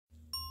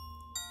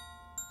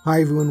Hi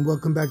everyone,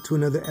 welcome back to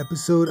another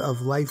episode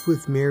of Life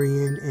with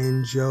MaryAnn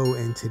and Joe,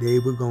 and today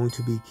we're going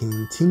to be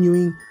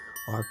continuing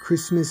our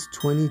Christmas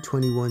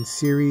 2021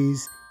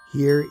 series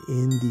here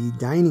in the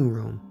dining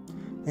room.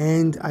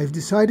 And I've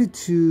decided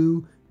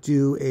to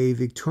do a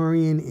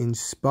Victorian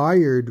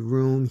inspired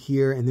room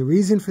here, and the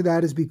reason for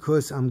that is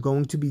because I'm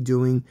going to be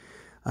doing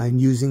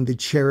and using the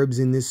cherubs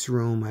in this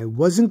room. I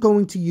wasn't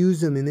going to use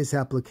them in this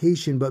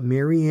application, but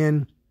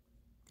MaryAnn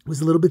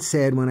was a little bit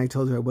sad when I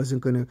told her I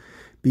wasn't going to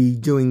be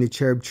doing the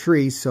cherub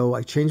tree, so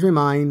I changed my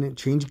mind,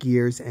 changed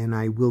gears, and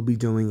I will be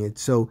doing it.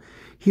 So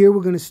here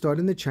we're going to start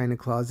in the china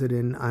closet,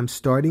 and I'm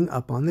starting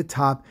up on the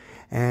top,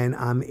 and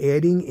I'm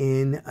adding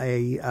in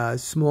a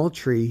small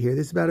tree here.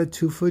 This is about a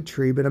 2-foot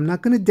tree, but I'm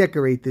not going to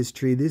decorate this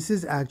tree. This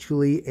is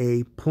actually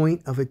a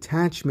point of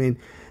attachment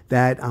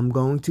that I'm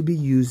going to be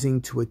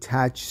using to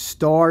attach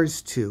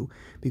stars to,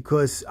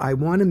 because I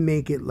want to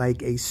make it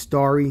like a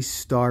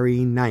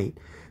starry night.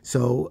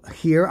 So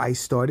here I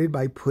started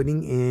by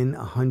putting in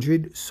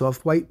 100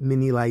 soft white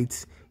mini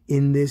lights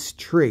in this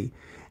tree.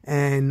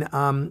 And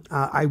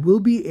I will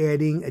be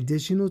adding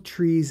additional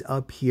trees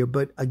up here,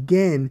 but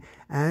again,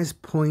 as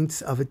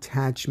points of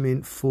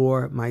attachment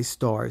for my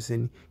stars.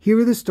 And here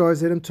are the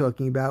stars that I'm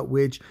talking about,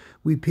 which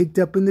we picked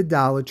up in the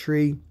Dollar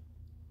Tree.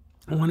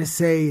 I want to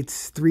say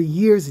it's 3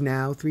 years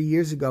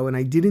ago, and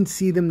I didn't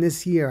see them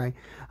this year.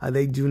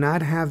 They do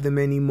not have them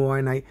anymore,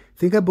 and I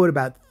think I bought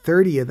about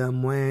 30 of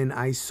them when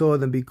I saw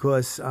them,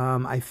 because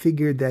I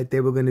figured that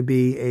they were going to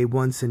be a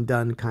once and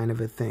done kind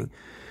of a thing.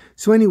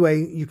 So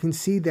anyway, you can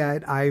see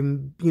that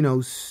I'm,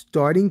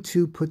 starting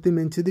to put them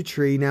into the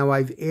tree. Now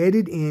I've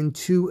added in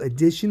 2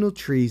 additional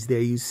trees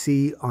there, you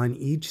see, on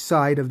each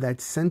side of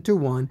that center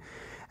one,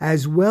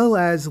 as well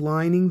as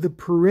lining the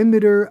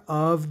perimeter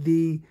of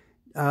the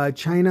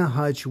china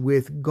hutch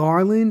with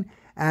garland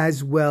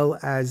as well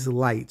as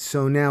lights.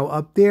 So now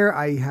up there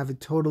I have a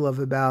total of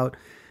about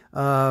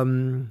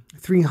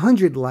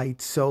 300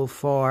 lights so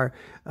far,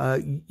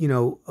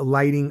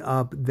 lighting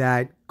up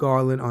that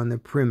garland on the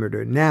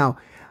perimeter. Now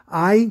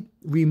I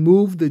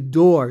removed the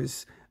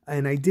doors,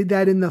 and I did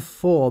that in the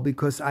fall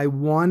because I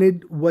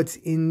wanted what's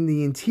in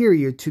the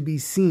interior to be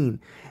seen.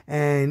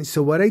 And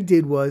so what I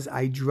did was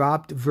I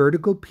dropped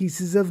vertical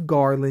pieces of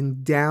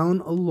garland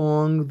down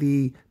along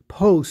the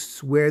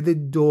posts where the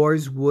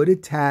doors would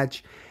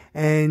attach,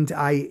 and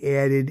I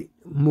added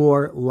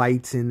more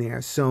lights in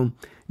there. So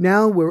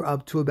now we're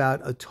up to about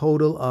a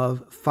total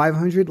of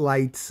 500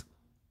 lights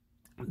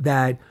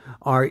that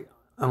are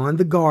on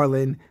the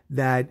garland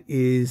that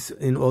is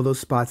in all those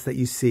spots that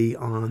you see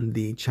on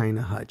the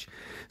china hutch.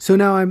 So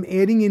now I'm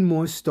adding in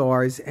more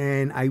stars,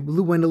 and I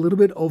went a little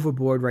bit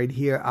overboard right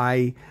here.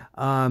 I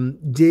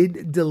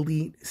did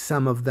delete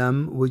some of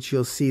them, which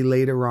you'll see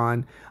later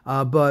on.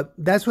 But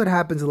that's what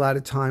happens a lot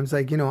of times.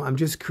 Like, I'm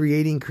just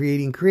creating.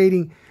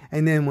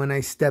 And then when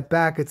I step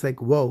back, it's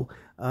like, whoa,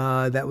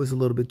 that was a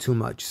little bit too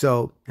much.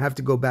 So I have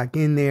to go back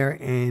in there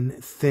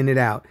and thin it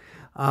out.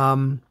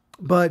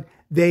 But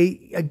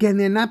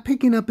they're not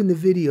picking up in the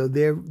video.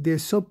 They're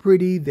so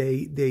pretty.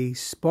 They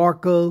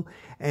sparkle.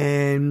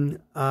 And,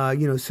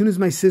 as soon as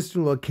my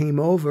sister-in-law came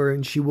over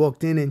and she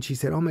walked in and she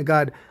said, oh my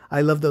God, I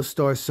love those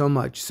stars so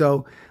much.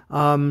 So,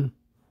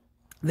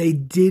 they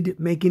did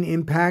make an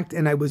impact,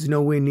 and I was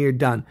nowhere near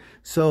done.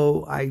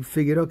 So I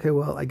figured, okay,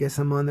 well, I guess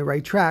I'm on the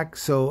right track.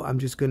 So I'm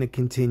just going to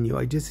continue.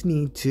 I just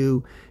need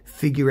to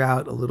figure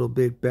out a little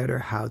bit better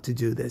how to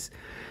do this.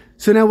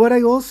 So now what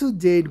I also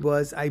did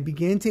was I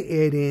began to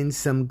add in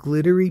some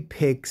glittery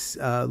picks,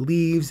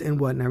 leaves and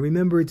whatnot.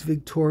 Remember, it's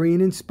Victorian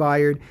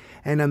inspired,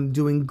 and I'm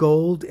doing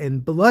gold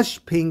and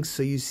blush pinks.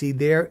 So you see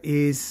there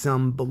is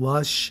some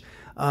blush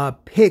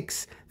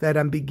picks that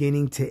I'm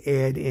beginning to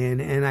add in,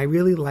 and I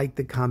really like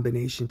the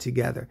combination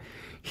together.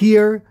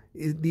 Here,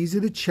 these are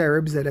the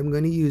cherubs that I'm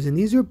going to use, and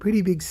these are a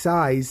pretty big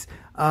size,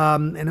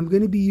 and I'm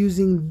going to be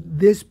using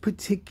this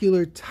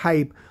particular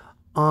type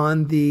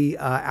on the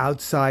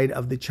outside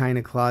of the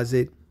china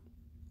closet,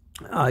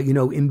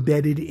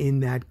 embedded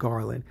in that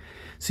garland.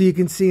 So you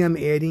can see I'm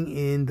adding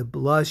in the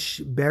blush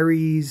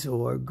berries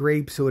or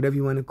grapes or whatever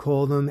you want to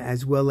call them,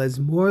 as well as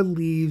more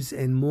leaves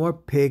and more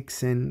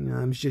picks. And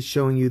I'm just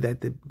showing you that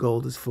the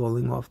gold is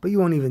falling off, but you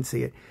won't even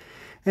see it.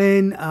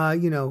 And,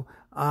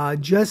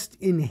 just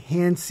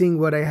enhancing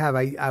what I have.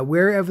 I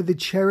wherever the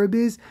cherub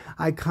is,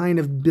 I kind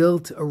of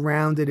built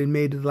around it and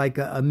made it like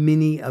a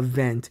mini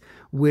event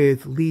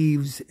with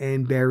leaves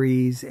and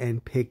berries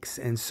and picks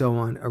and so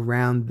on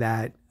around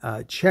that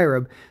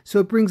cherub. So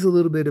it brings a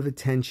little bit of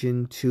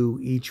attention to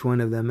each one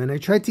of them. And I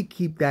tried to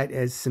keep that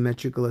as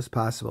symmetrical as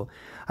possible.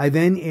 I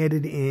then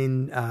added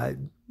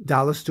in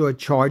dollar store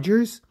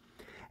chargers.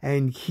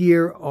 And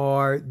here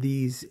are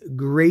these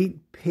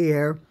great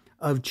pair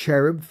of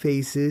cherub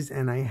faces,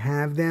 and I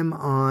have them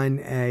on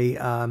a,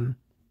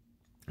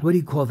 what do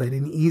you call that,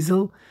 an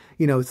easel?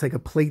 It's like a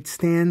plate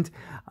stand,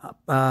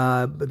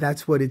 but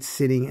that's what it's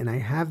sitting, and I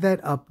have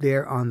that up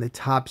there on the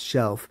top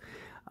shelf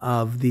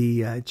of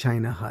the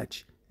china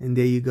hutch. And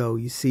there you go.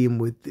 You see them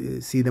with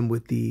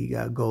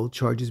the gold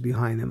charges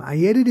behind them.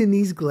 I added in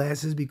these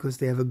glasses because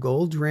they have a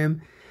gold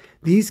rim.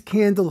 These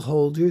candle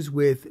holders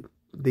with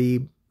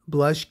the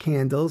blush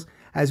candles,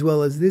 as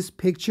well as this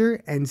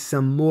picture and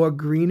some more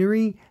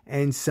greenery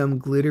and some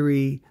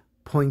glittery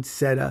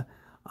poinsettia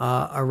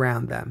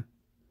around them.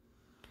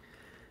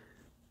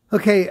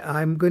 Okay,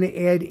 I'm going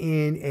to add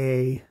in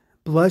a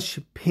blush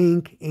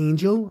pink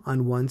angel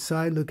on one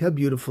side. Look how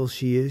beautiful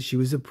she is. She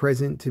was a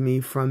present to me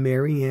from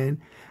MaryAnn,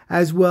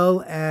 as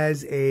well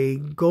as a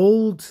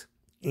gold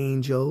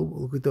angel.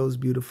 Look at those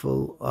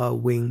beautiful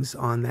wings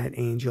on that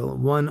angel.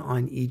 One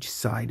on each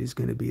side is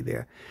going to be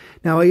there.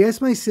 Now, I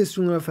asked my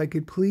sister-in-law if I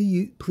could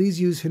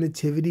please use her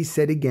nativity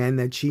set again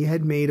that she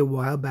had made a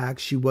while back.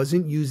 She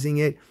wasn't using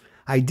it.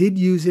 I did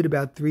use it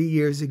about 3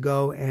 years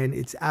ago, and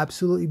it's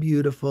absolutely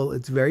beautiful.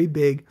 It's very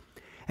big,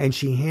 and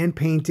she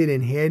hand-painted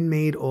and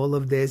handmade all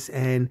of this,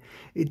 and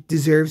it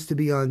deserves to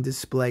be on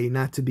display,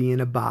 not to be in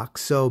a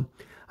box. So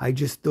I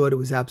just thought it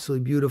was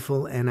absolutely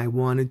beautiful, and I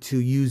wanted to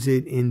use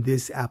it in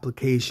this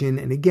application.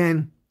 And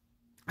again,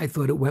 I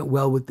thought it went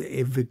well with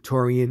the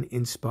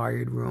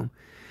Victorian-inspired room.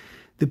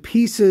 The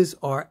pieces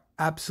are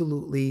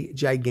absolutely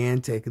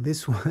gigantic.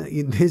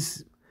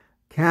 This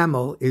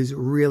camel is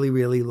really,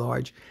 really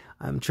large.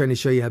 I'm trying to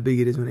show you how big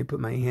it is when I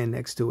put my hand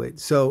next to it.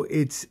 So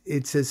it's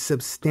a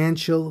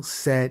substantial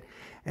set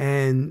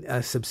and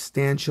a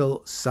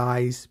substantial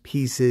size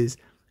pieces.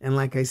 And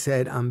like I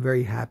said, I'm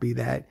very happy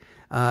that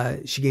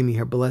she gave me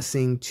her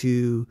blessing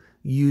to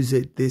use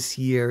it this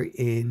year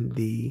in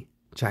the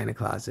china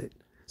closet.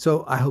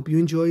 So I hope you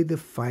enjoy the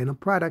final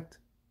product.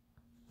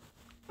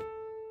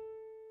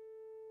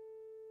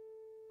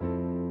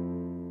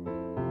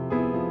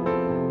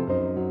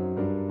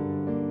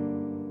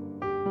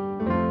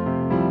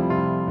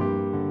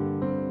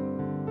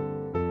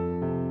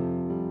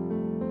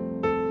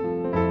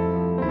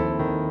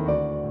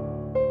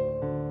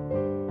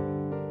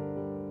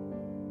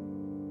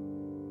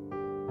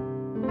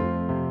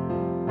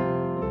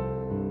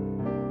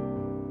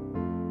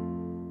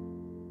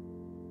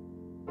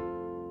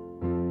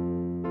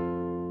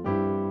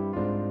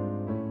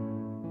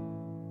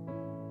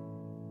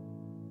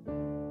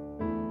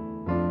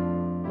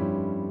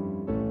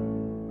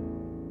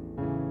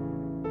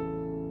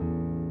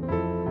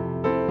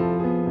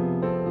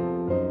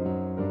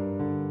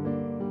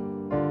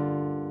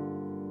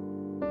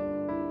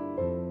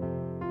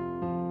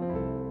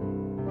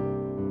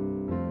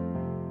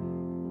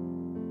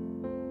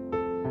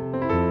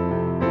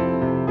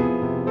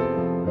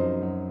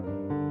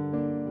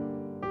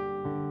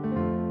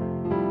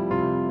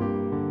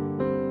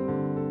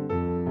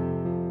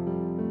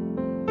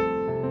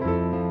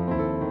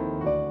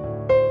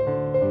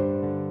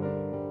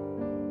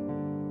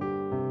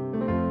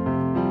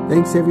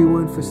 Thanks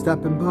everyone for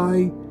stopping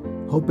by.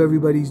 Hope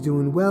everybody's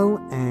doing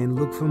well, and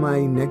look for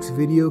my next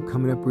video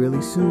coming up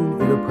really soon.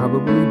 It'll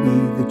probably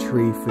be the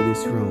tree for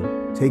this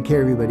room. Take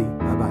care everybody.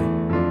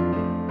 Bye-bye.